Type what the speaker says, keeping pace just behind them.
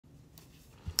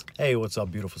Hey, what's up,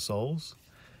 beautiful souls?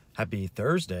 Happy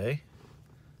Thursday.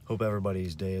 Hope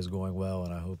everybody's day is going well,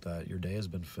 and I hope that your day has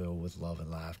been filled with love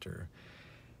and laughter.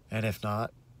 And if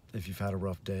not, if you've had a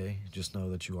rough day, just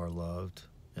know that you are loved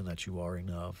and that you are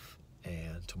enough,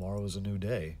 and tomorrow is a new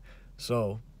day.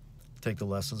 So take the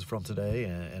lessons from today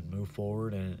and move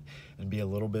forward and be a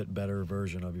little bit better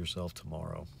version of yourself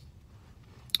tomorrow.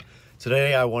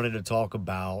 Today, I wanted to talk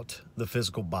about the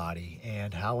physical body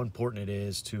and how important it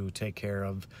is to take care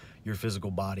of your physical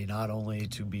body, not only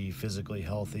to be physically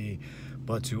healthy,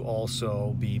 but to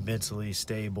also be mentally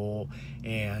stable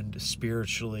and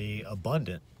spiritually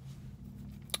abundant.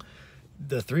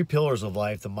 The three pillars of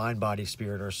life, the mind, body,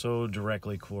 spirit, are so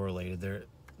directly correlated.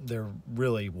 They're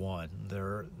really one.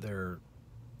 They're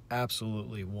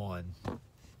absolutely one.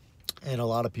 And a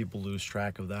lot of people lose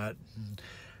track of that.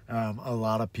 A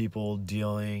lot of people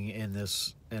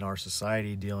in our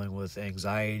society dealing with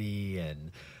anxiety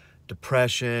and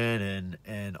depression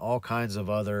and all kinds of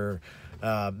other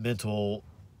mental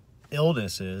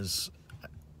illnesses.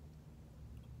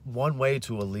 One way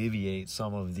to alleviate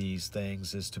some of these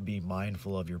things is to be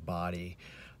mindful of your body.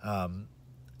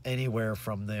 Anywhere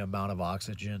from the amount of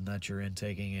oxygen that you're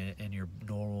intaking in your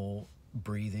normal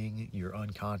breathing, your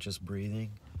unconscious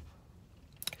breathing,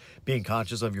 being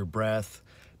conscious of your breath,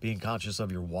 being conscious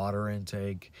of your water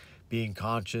intake, being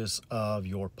conscious of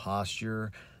your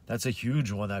posture. That's a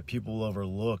huge one that people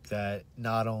overlook, that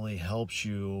not only helps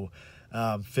you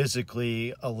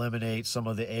physically eliminate some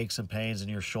of the aches and pains in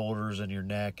your shoulders and your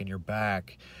neck and your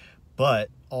back, but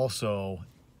also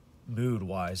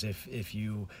mood-wise. If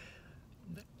you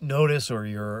notice or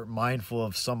you're mindful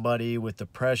of somebody with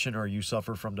depression, or you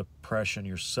suffer from depression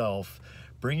yourself,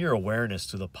 bring your awareness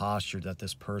to the posture that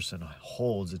this person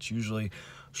holds. It's usually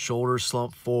shoulders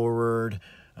slumped forward,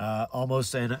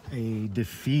 almost in a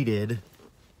defeated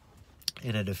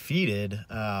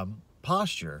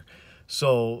posture.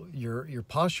 So your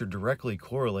posture directly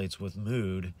correlates with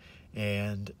mood,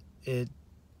 and it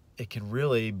can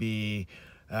really be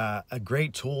a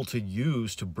great tool to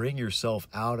use to bring yourself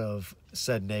out of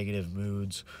said negative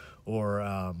moods,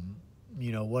 or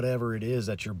whatever it is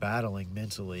that you're battling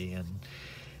mentally.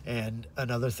 And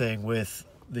another thing with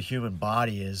the human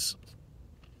body is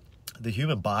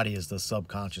the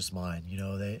subconscious mind.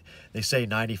 They say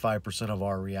 95% of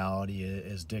our reality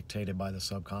is dictated by the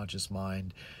subconscious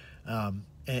mind.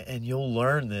 And you'll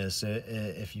learn this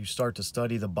if you start to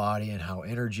study the body and how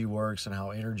energy works and how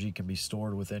energy can be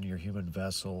stored within your human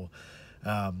vessel.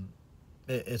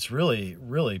 It's really,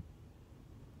 really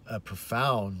a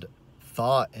profound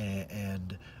thought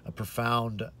and a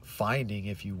profound finding,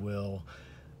 if you will,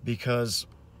 because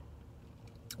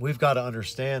we've got to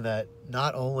understand that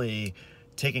not only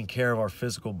taking care of our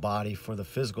physical body for the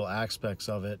physical aspects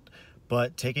of it,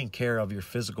 but taking care of your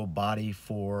physical body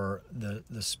for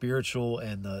the spiritual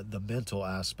and the mental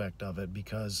aspect of it.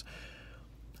 Because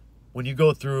when you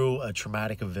go through a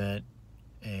traumatic event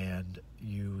and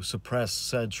you suppress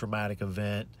said traumatic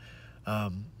event,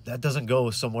 that doesn't go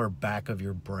somewhere back of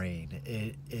your brain.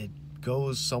 It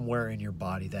goes somewhere in your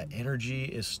body. That energy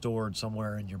is stored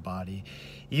somewhere in your body,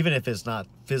 even if it's not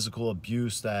physical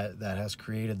abuse that has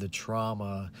created the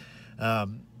trauma.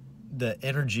 The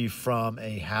energy from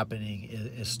a happening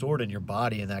is stored in your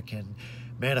body, and that can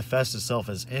manifest itself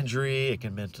as injury. It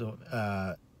can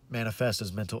manifest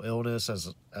as mental illness,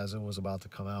 as it was about to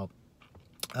come out.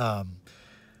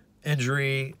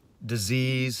 Injury,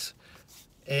 disease.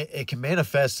 It can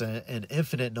manifest in an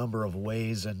infinite number of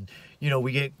ways. And,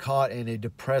 we get caught in a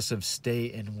depressive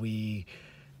state, and we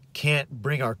can't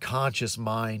bring our conscious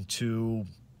mind to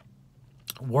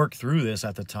work through this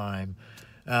at the time.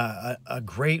 A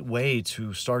great way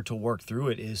to start to work through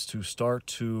it is to start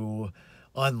to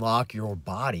unlock your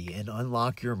body and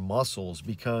unlock your muscles.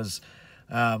 Because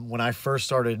when I first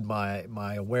started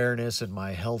my awareness and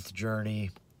my health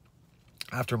journey,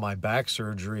 after my back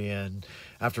surgery and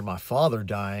after my father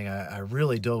dying, I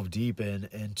really dove deep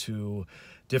into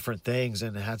different things,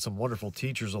 and had some wonderful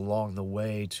teachers along the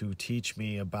way to teach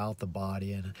me about the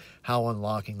body and how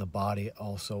unlocking the body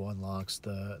also unlocks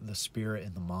the spirit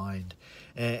and the mind,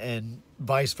 and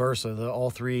vice versa. All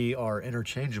three are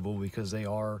interchangeable because they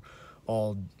are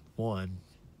all one.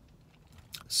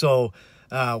 So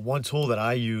one tool that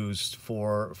I used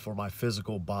for my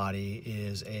physical body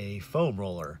is a foam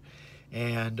roller.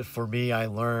 And for me, I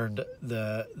learned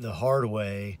the hard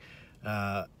way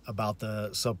about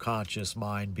the subconscious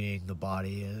mind being the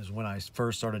body is when I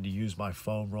first started to use my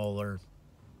foam roller.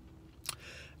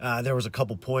 There was a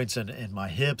couple points in my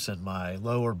hips and my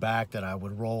lower back that I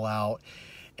would roll out,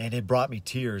 and it brought me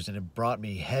tears, and it brought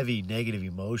me heavy negative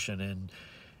emotion.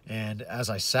 And as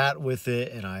I sat with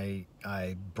it and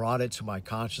I brought it to my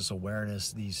conscious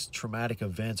awareness, these traumatic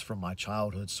events from my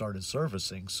childhood started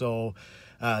surfacing. So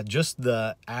just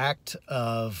the act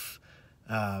of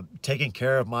taking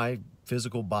care of my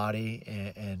physical body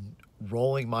and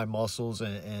rolling my muscles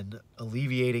and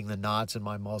alleviating the knots in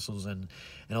my muscles and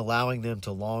allowing them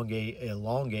to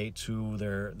elongate to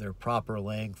their proper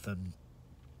length, and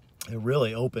it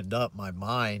really opened up my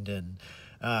mind and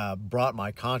brought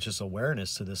my conscious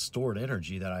awareness to this stored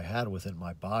energy that I had within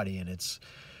my body. And it's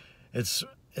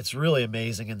it's really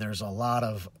amazing. And there's a lot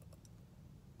of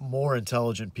more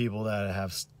intelligent people that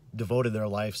have devoted their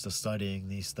lives to studying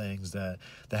these things, that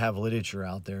have literature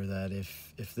out there, that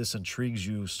if this intrigues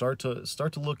you, start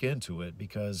to look into it,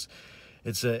 because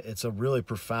it's a really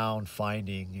profound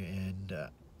finding. And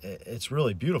it's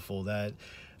really beautiful that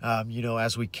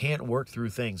as we can't work through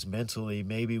things mentally,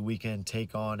 maybe we can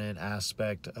take on an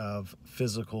aspect of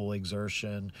physical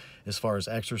exertion as far as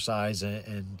exercise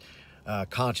and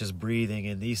conscious breathing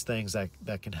and these things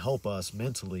that can help us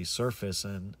mentally surface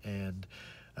and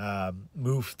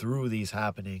move through these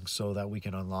happenings so that we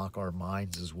can unlock our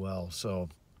minds as well. So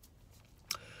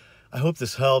I hope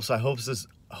this helps. I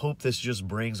hope this just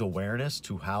brings awareness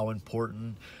to how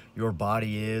important your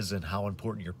body is, and how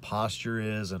important your posture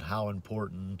is, and how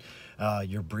important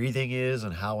your breathing is,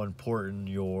 and how important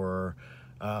your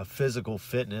physical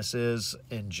fitness is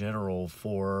in general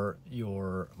for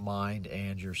your mind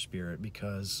and your spirit.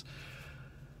 Because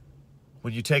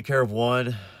when you take care of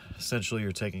one, essentially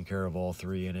you're taking care of all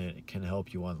three, and it can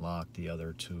help you unlock the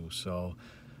other two. So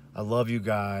I love you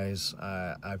guys.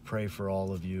 I pray for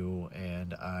all of you,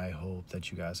 and I hope that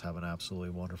you guys have an absolutely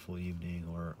wonderful evening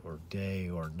or day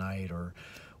or night, or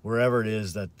wherever it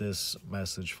is that this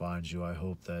message finds you. I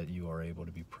hope that you are able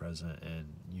to be present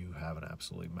and you have an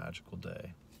absolutely magical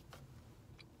day.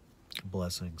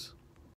 Blessings.